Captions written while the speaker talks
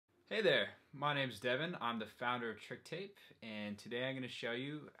Hey there, my name's Devin. I'm the founder of TrickTape, and today I'm going to show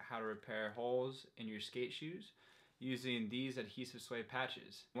you how to repair holes in your skate shoes using these adhesive suede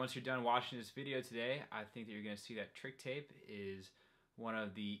patches. Once you're done watching this video today, I think that you're going to see that TrickTape is one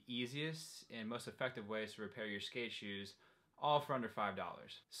of the easiest and most effective ways to repair your skate shoes, all for under $5.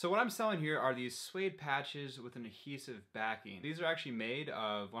 So what I'm selling here are these suede patches with an adhesive backing. These are actually made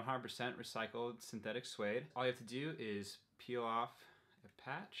of 100% recycled synthetic suede. All you have to do is peel off a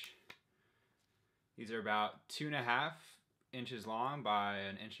patch. These are about 2.5 inches long by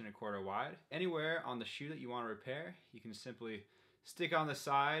 1.25 inches wide. Anywhere on the shoe that you want to repair, you can simply stick on the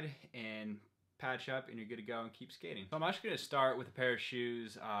side and patch up and you're good to go and keep skating. So I'm actually going to start with a pair of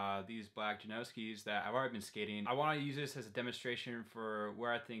shoes, these black Janoskis that I've already been skating. I want to use this as a demonstration for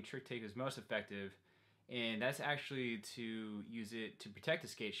where I think TrickTape is most effective, and that's actually to use it to protect the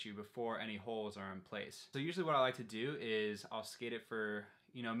skate shoe before any holes are in place. So usually what I like to do is I'll skate it for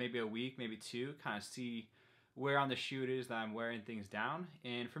maybe a week, maybe two, kind of see where on the shoe it is that I'm wearing things down.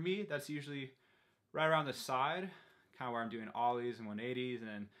 And for me, that's usually right around the side, kind of where I'm doing ollies and 180s, and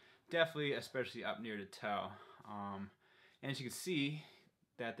then definitely especially up near the toe. And as you can see,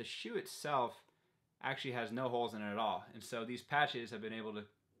 that the shoe itself actually has no holes in it at all. And so these patches have been able to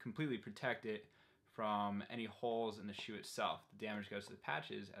completely protect it from any holes in the shoe itself. The damage goes to the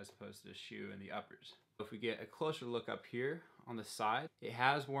patches as opposed to the shoe and the uppers. If we get a closer look up here on the side, it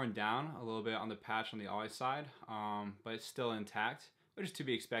has worn down a little bit on the patch on the ollie side, but it's still intact, which is to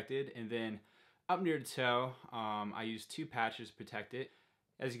be expected. And then up near the toe, I use two patches to protect it.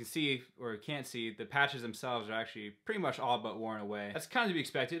 As you can see, or can't see, the patches themselves are actually pretty much all but worn away. That's kind of to be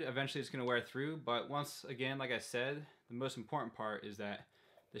expected. Eventually it's going to wear through, but once again, like I said, the most important part is that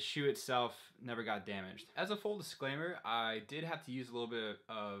the shoe itself never got damaged. As a full disclaimer, I did have to use a little bit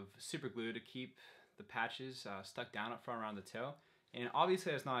of super glue to keep the patches stuck down up front around the toe. And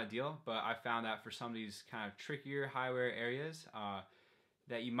obviously that's not ideal, but I found that for some of these kind of trickier high wear areas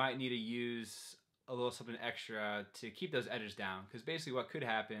that you might need to use a little something extra to keep those edges down. Because basically what could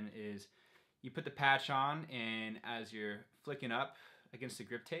happen is you put the patch on, and as you're flicking up against the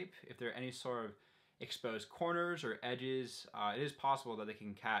grip tape, if there are any sort of exposed corners or edges, it is possible that they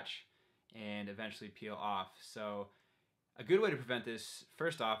can catch and eventually peel off. So a good way to prevent this,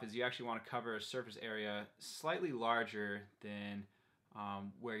 first off, is you actually want to cover a surface area slightly larger than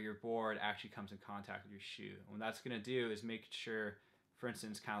where your board actually comes in contact with your shoe. And what that's going to do is make sure, for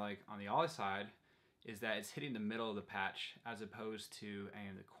instance, kind of like on the ollie side, is that it's hitting the middle of the patch as opposed to any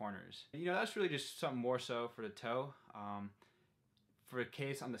of the corners. That's really just something more so for the toe. For a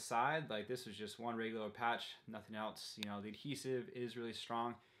case on the side, like this was just one regular patch, nothing else. The adhesive is really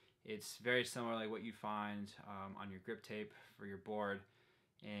strong. It's very similar like what you find on your grip tape for your board.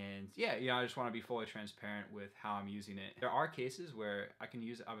 And yeah, I just want to be fully transparent with how I'm using it. There are cases where I can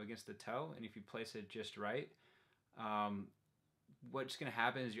use it up against the toe, and if you place it just right, what's going to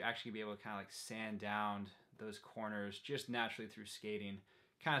happen is you're actually going to be able to kind of like sand down those corners just naturally through skating,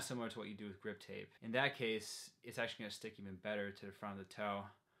 kind of similar to what you do with grip tape. In that case, it's actually going to stick even better to the front of the toe,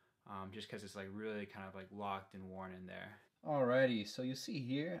 just because it's like really kind of like locked and worn in there. Alrighty, so you see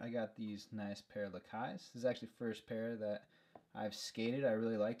here I got these nice pair of Lakais. This is actually the first pair that I've skated. I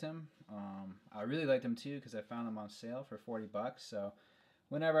really liked them. I really liked them too because I found them on sale for 40 bucks. So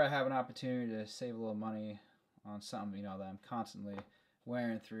whenever I have an opportunity to save a little money on something that I'm constantly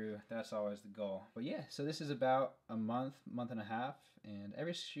wearing through, that's always the goal. But yeah, so this is about a month and a half, and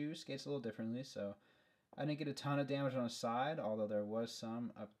every shoe skates a little differently. So I didn't get a ton of damage on the side, although there was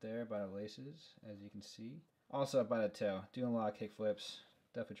some up there by the laces, as you can see. Also up by the toe, doing a lot of kick flips,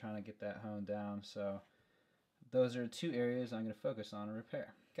 definitely trying to get that honed down. So those are two areas I'm going to focus on and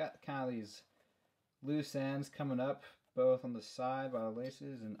repair. Got kind of these loose ends coming up, both on the side by the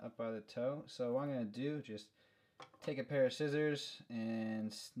laces and up by the toe. So what I'm going to do, just take a pair of scissors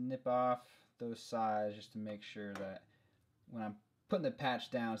and snip off those sides just to make sure that when I'm putting the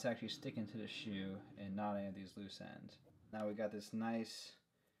patch down, it's actually sticking to the shoe and not any of these loose ends. Now we got this nice,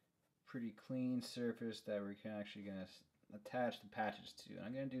 pretty clean surface that we're actually going to attach the patches to. And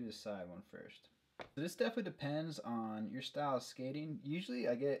I'm going to do this side one first. So this definitely depends on your style of skating. Usually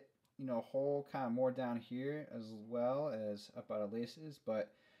I get a hole kind of more down here as well as up by the laces,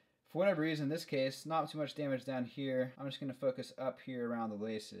 but for whatever reason, in this case, not too much damage down here. I'm just going to focus up here around the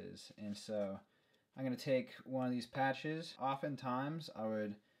laces. And so I'm going to take one of these patches. Oftentimes I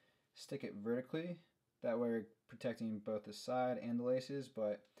would stick it vertically, that way we're protecting both the side and the laces,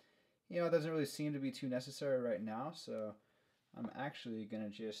 but it doesn't really seem to be too necessary right now, so I'm actually going to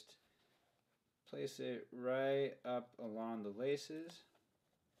just place it right up along the laces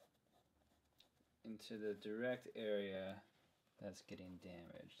into the direct area that's getting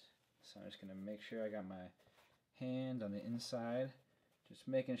damaged. So I'm just going to make sure I got my hand on the inside. Just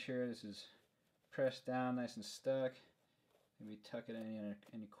making sure this is pressed down nice and stuck. Maybe tuck it in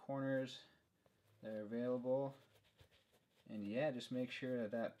any corners that are available. And yeah, just make sure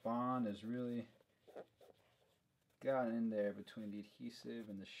that that bond is really gotten in there between the adhesive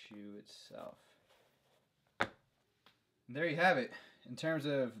and the shoe itself. And there you have it. In terms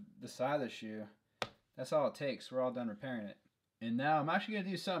of the side of the shoe, that's all it takes. We're all done repairing it. And now I'm actually going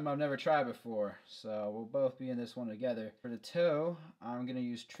to do something I've never tried before. So we'll both be in this one together. For the toe, I'm going to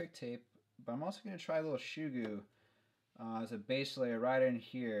use TrickTape, but I'm also going to try a little shoe goo as a base layer right in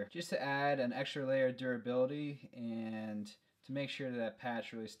here, just to add an extra layer of durability and to make sure that that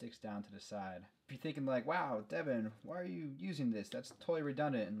patch really sticks down to the side. If you're thinking like, wow, Devin, why are you using this? That's totally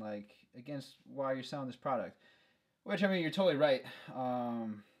redundant and like against why you're selling this product. Which, I mean, you're totally right.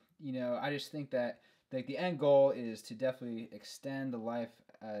 You know, I just think that like the end goal is to definitely extend the life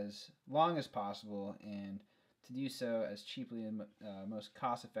as long as possible and to do so as cheaply and most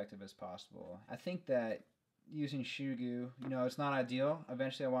cost effective as possible. I think that using shoe goo, you know, it's not ideal.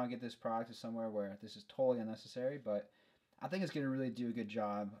 Eventually I want to get this product to somewhere where this is totally unnecessary, but I think it's going to really do a good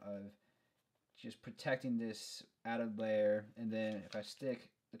job of just protecting this added layer, and then if I stick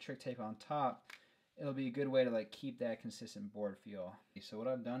the TrickTape on top, it'll be a good way to like keep that consistent board feel. So what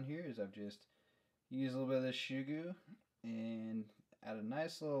I've done here is I've just used a little bit of this shoe goo and add a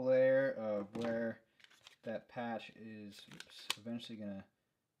nice little layer of where that patch is eventually going to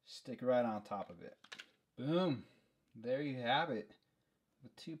stick right on top of it. Boom! There you have it.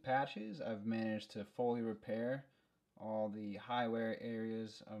 With two patches, I've managed to fully repair all the high wear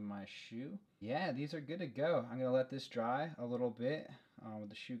areas of my shoe. Yeah, these are good to go. I'm going to let this dry a little bit with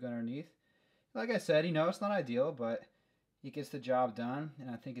the shoe gun underneath. Like I said, you know, it's not ideal, but it gets the job done, and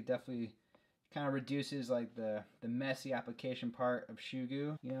I think it definitely kind of reduces like the messy application part of shoe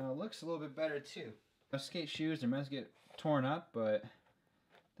goo. You know, it looks a little bit better too. Skate shoes, they're meant to get torn up, but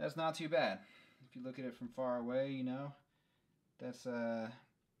that's not too bad. If you look at it from far away, you know, that's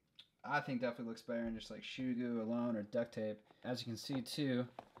I think definitely looks better than just like shoe goo alone or duct tape. As you can see too,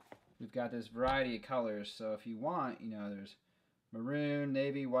 we've got this variety of colors. So if you want, you know, there's maroon,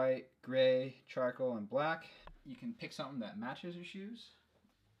 navy, white, gray, charcoal, and black. You can pick something that matches your shoes,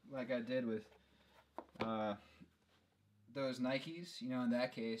 like I did with those Nikes. You know, in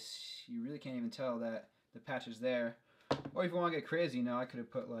that case, you really can't even tell that the patch is there. Or if you want to get crazy, you know, I could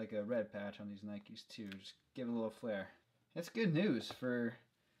have put like a red patch on these Nikes too, just give it a little flair. It's good news for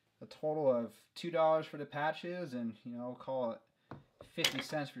a total of $2 for the patches, and you know, I'll call it 50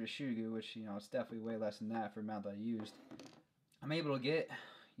 cents for the shoe goo, which, you know, it's definitely way less than that for the amount that I used. I'm able to get,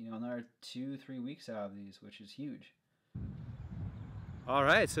 you know, another 2-3 weeks out of these, which is huge.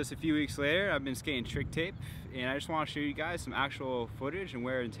 Alright, so it's a few weeks later. I've been skating TrickTape, and I just want to show you guys some actual footage and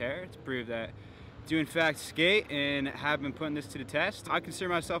wear and tear to prove that I do in fact skate and have been putting this to the test. I consider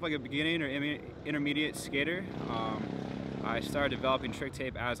myself like a beginning or intermediate skater. I started developing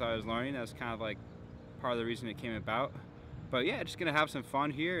TrickTape as I was learning. That's kind of like part of the reason it came about. But yeah, just gonna have some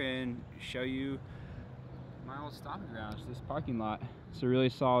fun here and show you my old stomping grounds, this parking lot. It's a really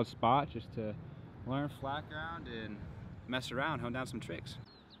solid spot just to learn flat ground and mess around, hone down some tricks.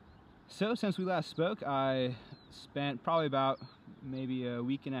 So since we last spoke, I spent probably about maybe a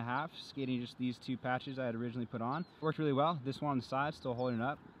week and a half skating just these two patches I had originally put on. Worked really well. This one on the side, still holding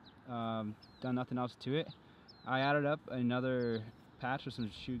up. Done nothing else to it. I added up another patch with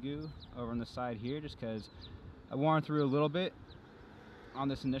some shoe goo over on the side here just because I worn through a little bit on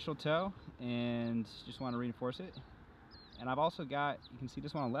this initial toe and just want to reinforce it. And I've also got, you can see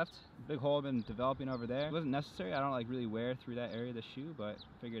this one on the left, big hole I've been developing over there. It wasn't necessary, I don't like really wear through that area of the shoe, but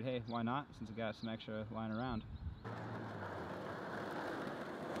figured, hey, why not, since I got some extra lying around.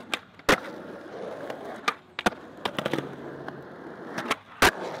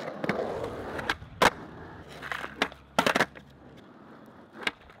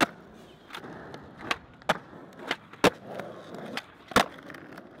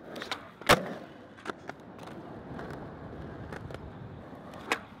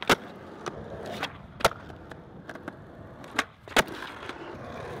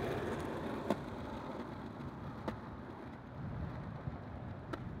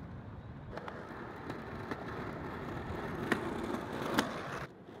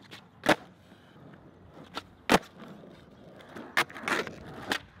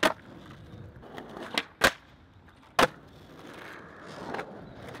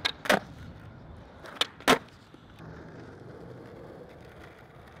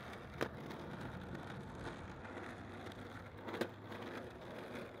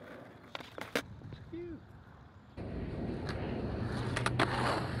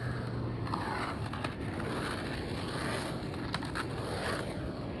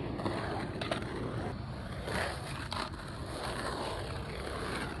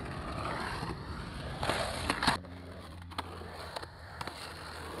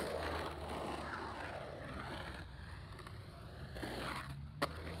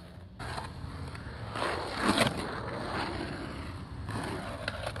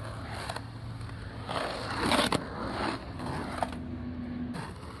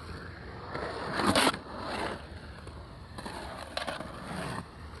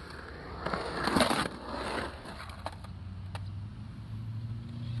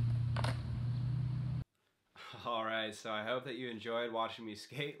 So I hope that you enjoyed watching me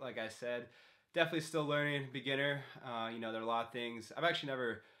skate. Like I said, definitely still learning, beginner. You know, there are a lot of things. I've actually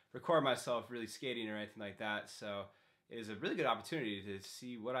never recorded myself really skating or anything like that, so it was a really good opportunity to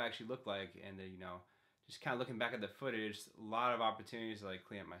see what I actually look like, and you know, just kind of looking back at the footage, a lot of opportunities to like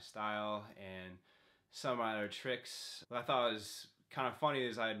clean up my style and some of my other tricks. What I thought was kind of funny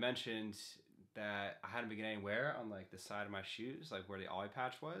is I had mentioned that I hadn't been getting any wear on like the side of my shoes, like where the ollie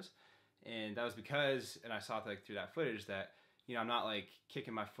patch was, and that was because, and I saw it like through that footage, that you know, I'm not like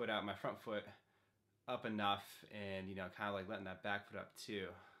kicking my foot out, my front foot up enough, and you know, kind of like letting that back foot up too,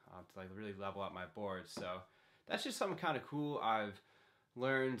 to like really level out my board. So that's just something kind of cool I've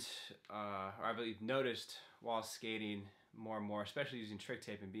learned, or I've really noticed while skating more and more, especially using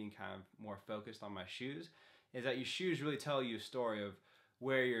TrickTape and being kind of more focused on my shoes, is that your shoes really tell you a story of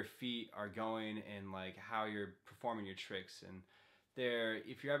where your feet are going and like how you're performing your tricks. And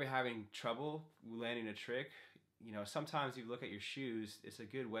if you're ever having trouble landing a trick, you know, sometimes you look at your shoes, it's a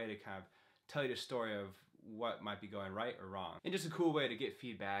good way to kind of tell you the story of what might be going right or wrong. And just a cool way to get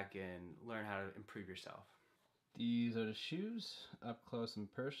feedback and learn how to improve yourself. These are the shoes, up close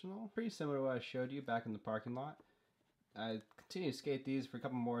and personal. Pretty similar to what I showed you back in the parking lot. I continue to skate these for a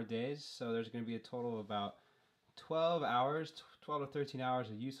couple more days, so there's going to be a total of about 12 hours, 12 to 13 hours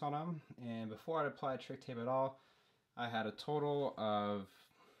of use on them. And before I applied TrickTape at all, I had a total of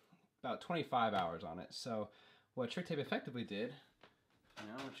about 25 hours on it. So what TrickTape effectively did, you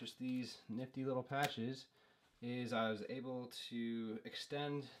know, just these nifty little patches, is I was able to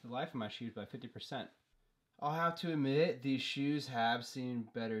extend the life of my shoes by 50%. I'll have to admit, these shoes have seen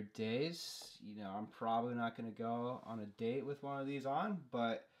better days. You know, I'm probably not going to go on a date with one of these on,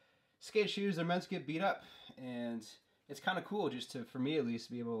 but skate shoes are meant to get beat up, and it's kind of cool just to, for me at least,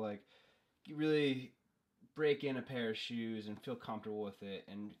 to be able to like really break in a pair of shoes and feel comfortable with it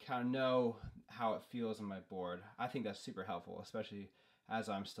and kind of know how it feels on my board. I think that's super helpful, especially as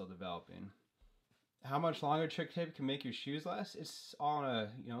I'm still developing. How much longer TrickTape can make your shoes last? It's all on a,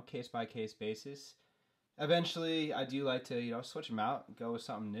 you know, case-by-case basis. Eventually, I do like to, you know, switch them out, go with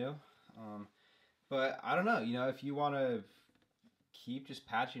something new. But I don't know, you know, if you want to keep just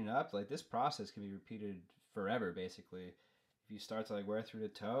patching it up, like this process can be repeated forever, basically. If you start to like wear through the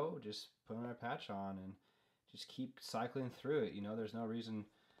toe, just put another patch on and just keep cycling through it. You know, there's no reason,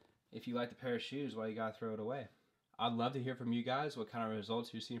 if you like the pair of shoes, why you gotta throw it away. I'd love to hear from you guys what kind of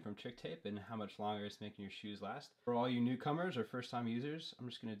results you've seen from TrickTape and how much longer it's making your shoes last. For all you newcomers or first-time users, I'm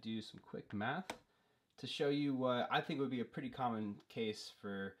just gonna do some quick math to show you what I think would be a pretty common case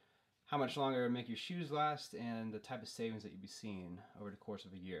for how much longer it would make your shoes last and the type of savings that you'd be seeing over the course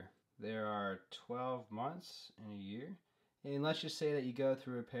of a year. There are 12 months in a year, and let's just say that you go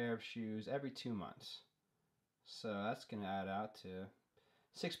through a pair of shoes every 2 months. So that's going to add out to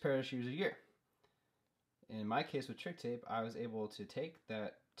 6 pairs of shoes a year. In my case with TrickTape, I was able to take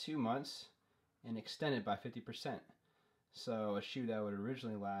that 2 months and extend it by 50%. So a shoe that would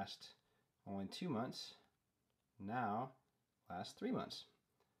originally last only 2 months now lasts 3 months.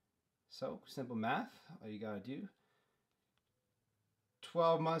 So simple math, all you gotta do,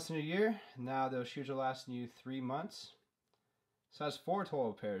 12 months in a year, now those shoes are lasting you 3 months. So that's 4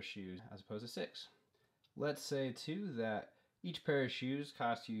 total pair of shoes as opposed to 6. Let's say too that each pair of shoes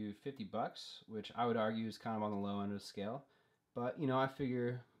costs you $50, which I would argue is kind of on the low end of the scale. But you know, I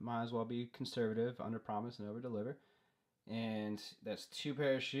figure might as well be conservative, under promise and over deliver. And that's 2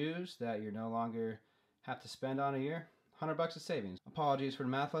 pairs of shoes that you no longer have to spend on a year. $100 of savings. Apologies for the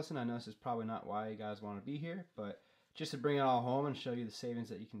math lesson. I know this is probably not why you guys want to be here, but just to bring it all home and show you the savings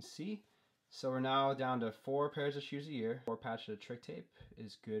that you can see. So we're now down to 4 pairs of shoes a year. 4 patches of TrickTape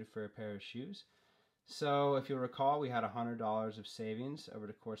is good for a pair of shoes. So if you'll recall, we had $100 of savings over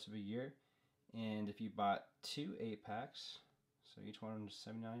the course of a year. And if you bought 2 8-packs, so each one was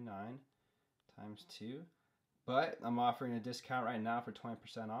 $7.99 times 2. But I'm offering a discount right now for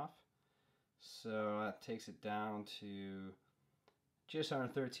 20% off. So that takes it down to just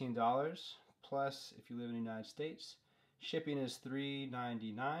under $13. Plus, if you live in the United States, shipping is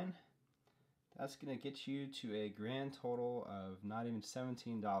 $3.99. That's going to get you to a grand total of not even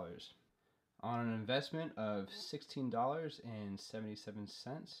 $17. On an investment of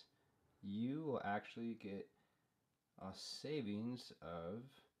 $16.77, you will actually get a savings of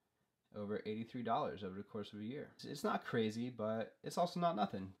over $83 over the course of a year. It's not crazy, but it's also not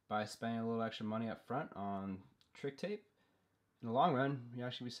nothing. By spending a little extra money up front on TrickTape, in the long run, you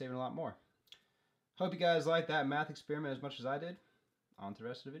actually be saving a lot more. Hope you guys liked that math experiment as much as I did. On to the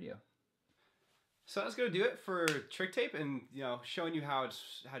rest of the video. So that's going to do it for TrickTape, and you know, showing you how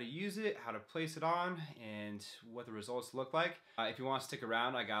to use it, how to place it on, and what the results look like. If you want to stick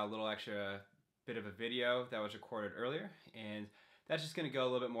around, I got a little extra bit of a video that was recorded earlier, and that's just going to go a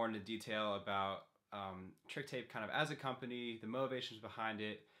little bit more into detail about TrickTape kind of as a company, the motivations behind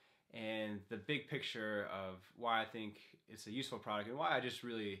it, and the big picture of why I think it's a useful product and why I just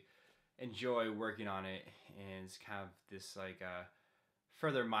really enjoy working on it, and it's kind of this like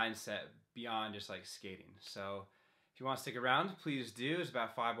further mindset beyond just like skating. So if you want to stick around, please do. It's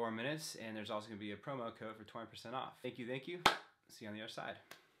about 5 more minutes, and there's also going to be a promo code for 20% off. Thank you, thank you. See you on the other side.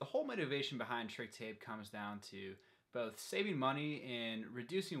 The whole motivation behind TrickTape comes down to both saving money and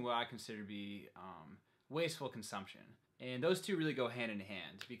reducing what I consider to be wasteful consumption. And those two really go hand in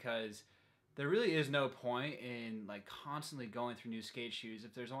hand, because there really is no point in like constantly going through new skate shoes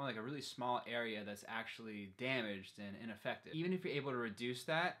if there's only like a really small area that's actually damaged and ineffective. Even if you're able to reduce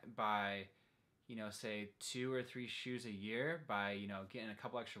that by, you know, say 2 or 3 shoes a year, by, you know, getting a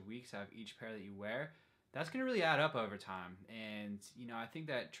couple extra weeks out of each pair that you wear, that's going to really add up over time. And, you know, I think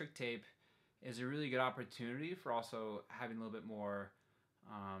that TrickTape is a really good opportunity for also having a little bit more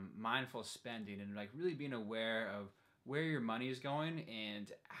mindful spending, and like really being aware of where your money is going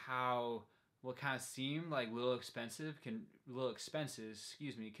and how what kind of seem like little expenses can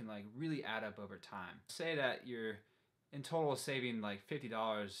like really add up over time. Say that you're in total saving like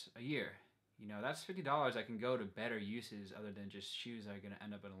 $50 a year. You know, that's $50 that can go to better uses other than just shoes that are going to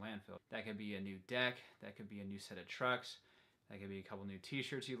end up in a landfill. That could be a new deck, that could be a new set of trucks, that could be a couple new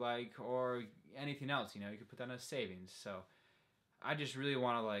t-shirts you like, or anything else. You know, you could put that in a savings. So I just really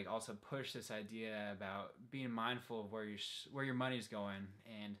want to like also push this idea about being mindful of where your money's going,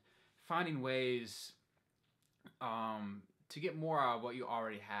 and finding ways to get more out of what you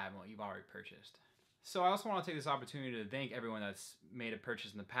already have and what you've already purchased. So I also want to take this opportunity to thank everyone that's made a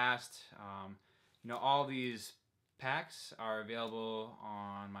purchase in the past. You know, all these packs are available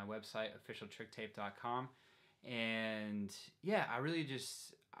on my website, officialtricktape.com. And yeah, I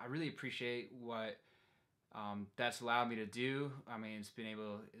really appreciate what that's allowed me to do. I mean,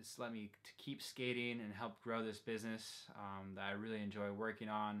 it's let me to keep skating and help grow this business that I really enjoy working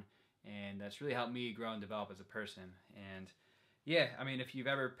on, and that's really helped me grow and develop as a person. And yeah, I mean, if you've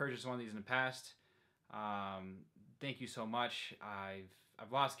ever purchased one of these in the past, thank you so much.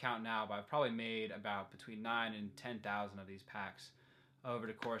 I've lost count now, but I've probably made about between 9,000 and 10,000 of these packs over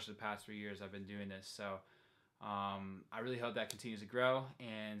the course of the past 3 years I've been doing this. So I really hope that continues to grow,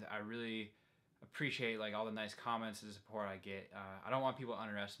 and I really appreciate like all the nice comments and the support I get. I don't want people to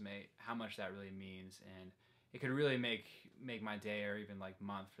underestimate how much that really means, and it could really make my day, or even like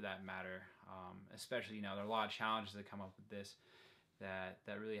month for that matter. Especially, you know, there are a lot of challenges that come up with this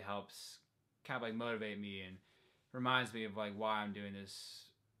that really helps kind of like motivate me and reminds me of like why I'm doing this.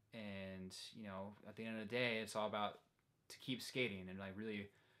 And, you know, at the end of the day, it's all about to keep skating and like really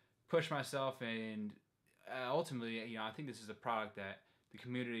push myself. And ultimately, you know, I think this is a product that the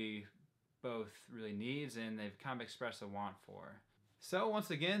community both really needs and they've kind of expressed a want for. So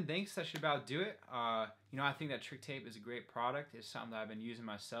once again, thanks. That should about do it. You know, I think that TrickTape is a great product. It's something that I've been using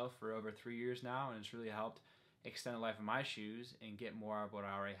myself for over 3 years now, and it's really helped extend the life of my shoes and get more of what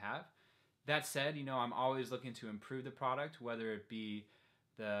I already have. That said, you know, I'm always looking to improve the product, whether it be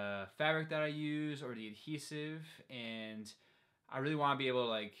the fabric that I use or the adhesive, and I really want to be able to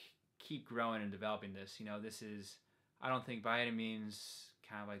like keep growing and developing this. You know, this is, I don't think by any means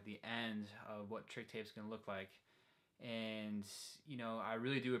kind of like the end of what TrickTape is going to look like. And, you know, I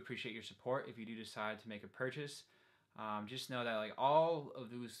really do appreciate your support if you do decide to make a purchase. Just know that like all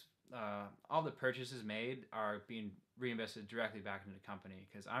the purchases made are being reinvested directly back into the company,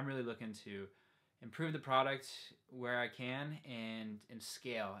 because I'm really looking to improve the product where I can and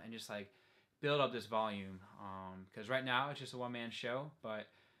scale and just like build up this volume. Because right now it's just a one-man show, but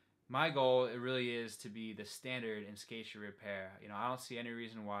my goal, it really is to be the standard in skate shoe repair. You know, I don't see any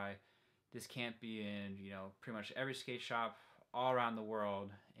reason why this can't be in, you know, pretty much every skate shop all around the world.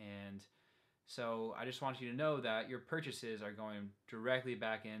 And so I just want you to know that your purchases are going directly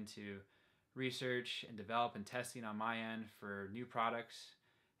back into research and develop and testing on my end for new products.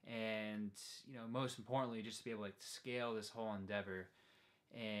 And, you know, most importantly, just to be able to like scale this whole endeavor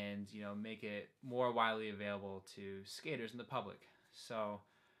and, you know, make it more widely available to skaters and the public. So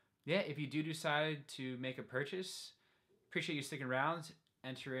yeah, if you do decide to make a purchase, appreciate you sticking around.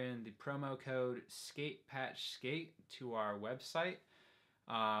 Enter in the promo code SKATEPATCHSKATE to our website.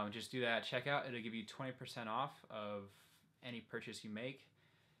 Just do that at checkout. It'll give you 20% off of any purchase you make.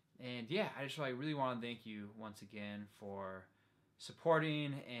 And yeah, I just like really want to thank you once again for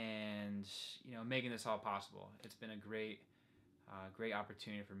supporting and, you know, making this all possible. It's been a great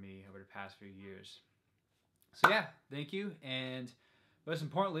opportunity for me over the past few years. So yeah, thank you, and most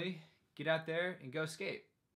importantly, get out there and go skate.